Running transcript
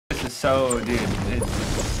is so, dude.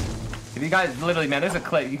 If you guys literally, man, there's a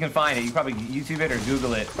clip you can find it. You can probably YouTube it or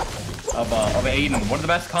Google it of Aydan, one of the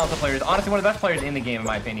best console players. Honestly, one of the best players in the game, in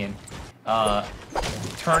my opinion.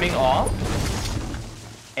 Turning off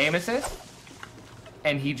aim assist,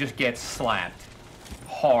 and he just gets slapped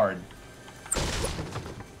hard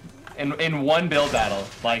in one build battle,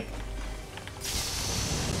 like.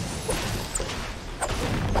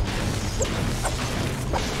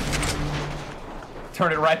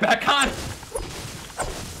 Turn it right back on.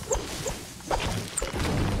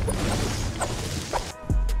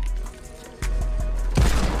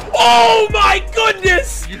 Oh my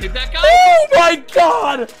goodness! You hit that guy? Oh my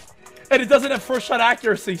god! And it doesn't have first shot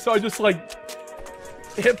accuracy, so I just like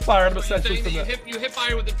hip fired him essentially from the. You hip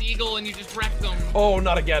fire with the deagle and you just wrecked them. Oh,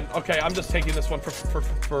 not again. Okay, I'm just taking this one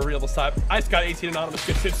for real this time. I just got 18 anonymous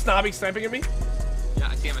kids. It's Snobby snapping at me. Yeah,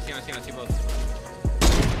 I see him. I see both.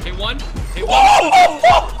 Hit one. Hit one.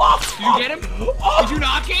 Did you get him? Did you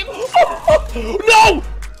knock him? No!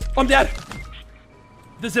 I'm dead.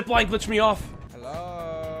 The zip line glitched me off.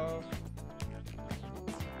 Hello.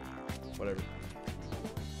 Whatever.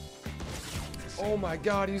 Oh my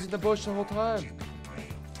god, he's in the bush the whole time.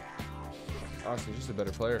 Honestly, he's just a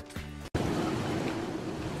better player.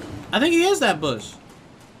 I think he is that bush.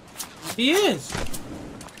 He is.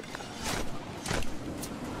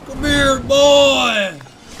 Come here, boy.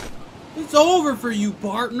 It's over for you,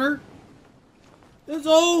 partner. It's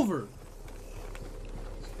over.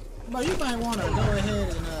 But you might want to go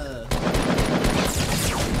ahead and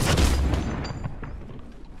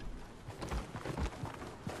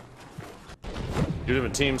Two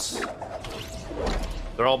different teams.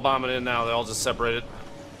 They're all bombing in now. They're all just separated.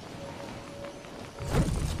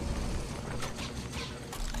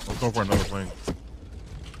 Let's go for another plane.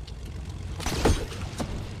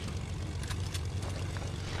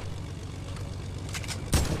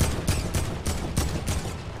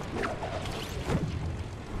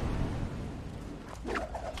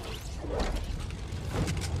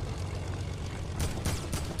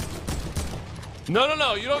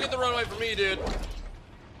 No, you don't get the runway for me, dude.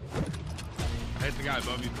 I hit the guy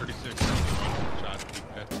above you, 36. Shot.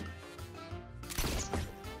 Okay.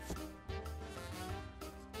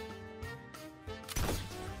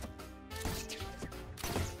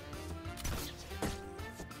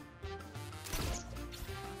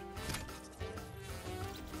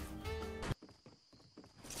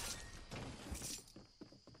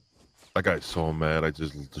 That guy's so mad. I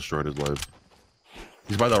just destroyed his life.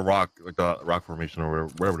 He's by the rock, like the rock formation or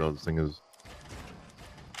whatever the other thing is.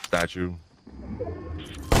 Statue.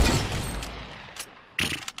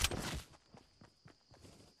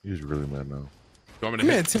 He's really mad now. You want me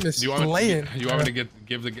to hit? You want me to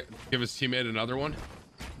give his teammate another one?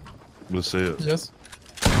 Let's say it. Yes.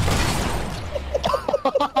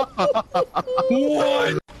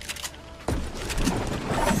 What?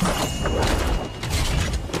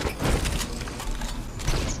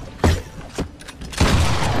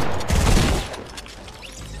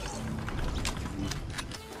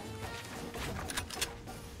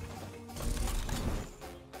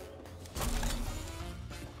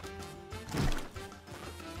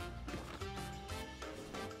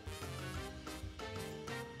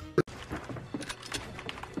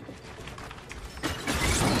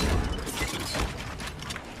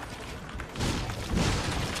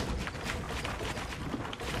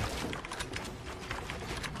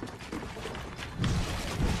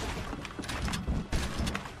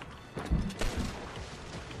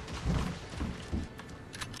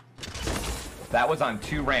 That was on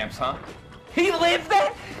 2 ramps, huh? He lived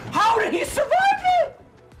that? How did he survive it?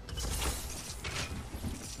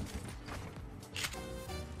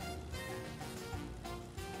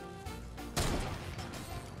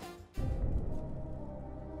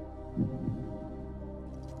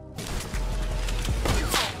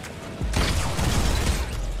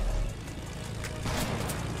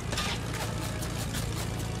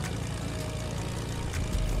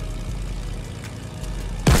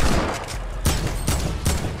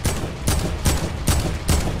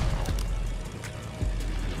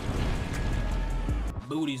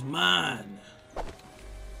 booty's mine.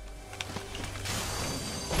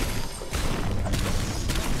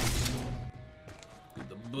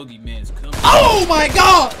 The boogeyman's coming. Oh my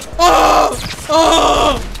god! Oh!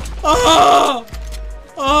 Oh! Oh!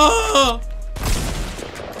 Oh!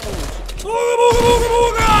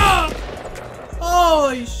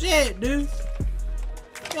 Holy shit, dude.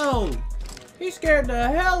 Yo, he scared the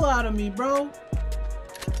hell out of me, bro.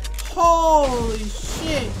 Holy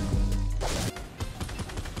shit.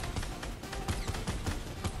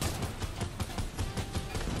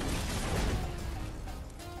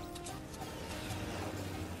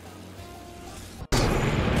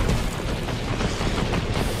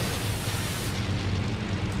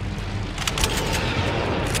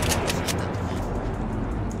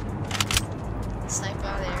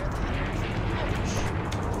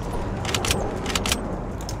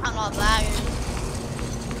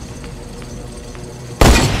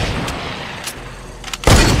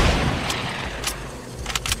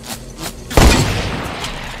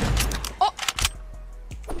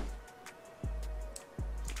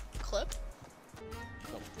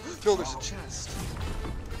 No, there's a chest.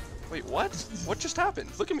 Wait, what? What just happened?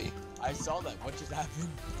 Look at me. I saw that. What just happened?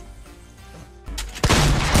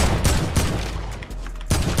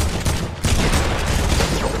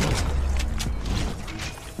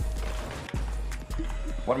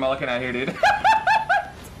 What am I looking at here, dude?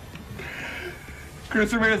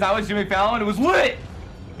 Chris Ramirez, that was Jimmy Fallon. It was lit!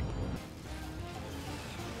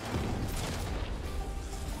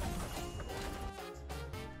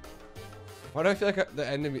 Why do I feel like the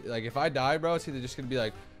enemy, like if I die, bro, it's either just gonna be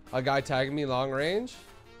like a guy tagging me long range,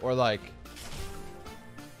 or like.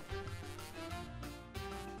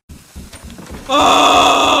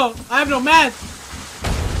 Oh! I have no mask.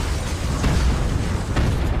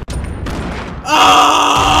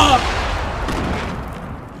 Oh!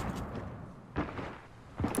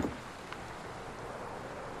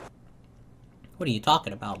 What are you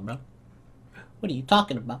talking about, bro? What are you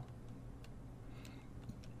talking about?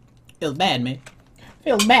 Feels bad, man.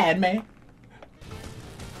 Feels bad, man.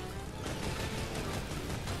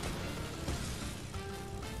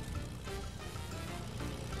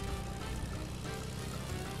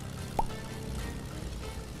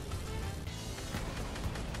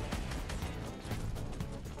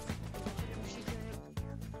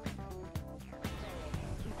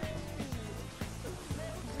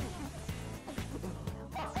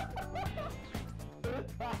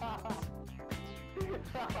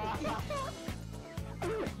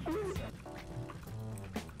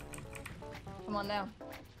 Come on now.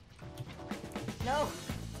 No.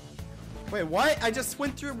 Wait, what? I just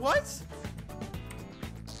went through what?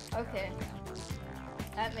 Okay.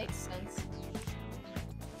 That makes sense.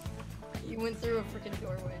 You went through a freaking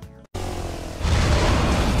doorway.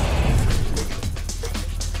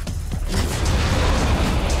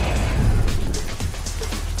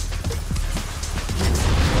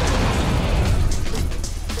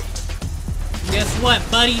 Guess what,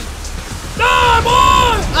 buddy? No,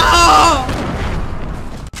 boy! Oh!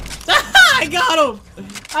 I got him!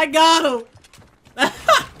 I got him!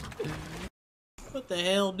 What the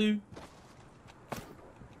hell, dude?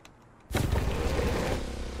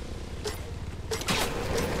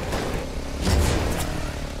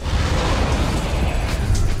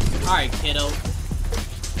 Alright, kiddo.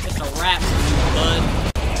 It's a wrap for you, bud.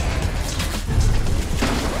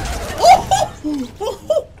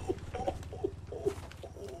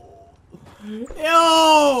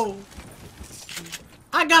 Yo!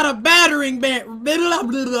 I got a battering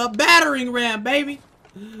ram, baby.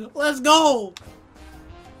 Let's go.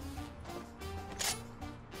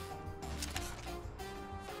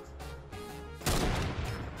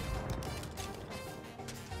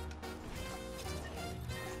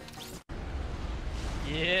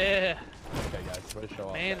 Yeah. Okay, guys, ready to show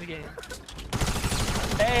off. Man the game.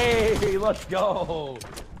 Hey, let's go.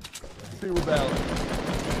 Super bell.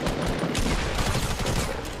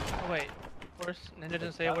 Oh wait, of course, Ninja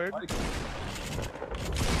didn't say a word.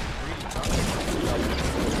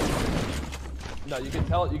 No, you can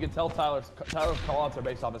tell Tyler's call-outs are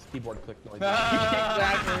based off his keyboard click noise.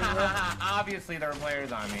 Exactly. Obviously, there are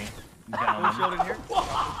players on me. Are we shielded here?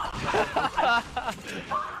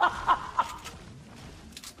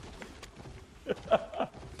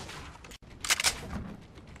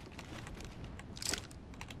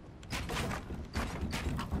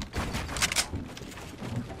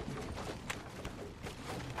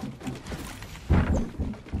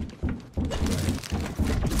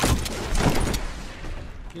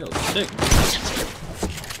 Yo, sick.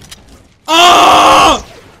 Oh!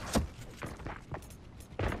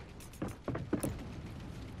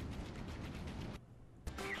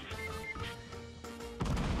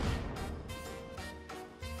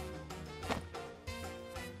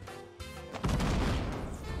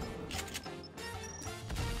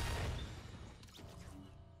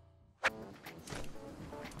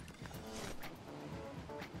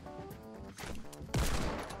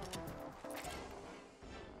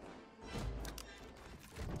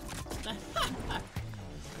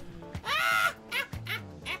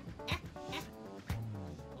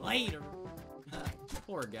 Later.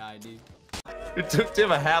 Poor guy, dude. It took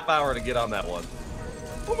Tim a half hour to get on that one.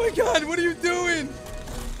 Oh my god, what are you doing?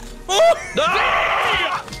 Oh!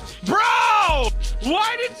 Bro!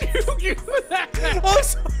 Why did you do that?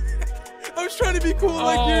 I was trying to be cool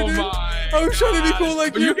like you, dude. I was trying to be cool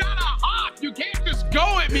like you. You gotta hop. You can't just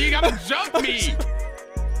go at me. You gotta jump me.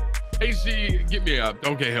 AC, get me up.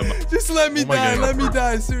 Don't get him up. Just let me die. God. Let me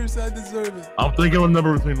die. Seriously, I deserve it. I'm thinking of a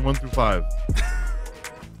number between 1 through 5.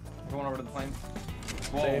 Going over to the planes.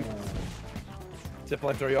 Same. Zip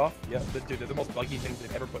line throw you off? Yeah, dude, they're the most buggy things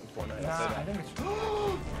they've ever put in Fortnite. Nah, I think it's.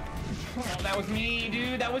 Oh, that was me,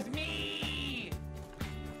 dude. That was me.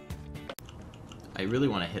 I really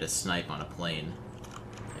want to hit a snipe on a plane.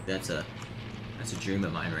 Like that's a dream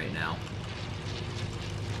of mine right now.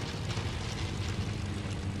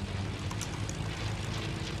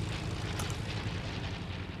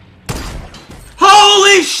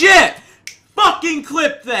 Holy shit! Fucking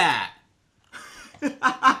clip that! Right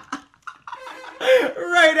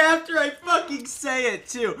after I fucking say it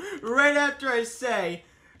too. Right after I say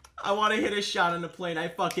I want to hit a shot on the plane, I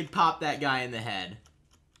fucking pop that guy in the head.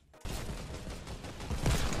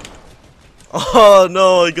 Oh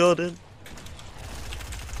no, I got it.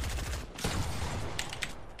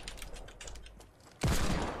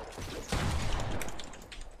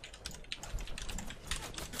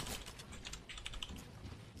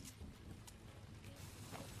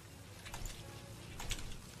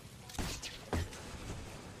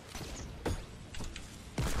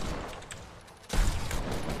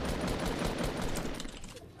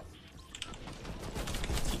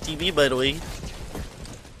 TV, by the way.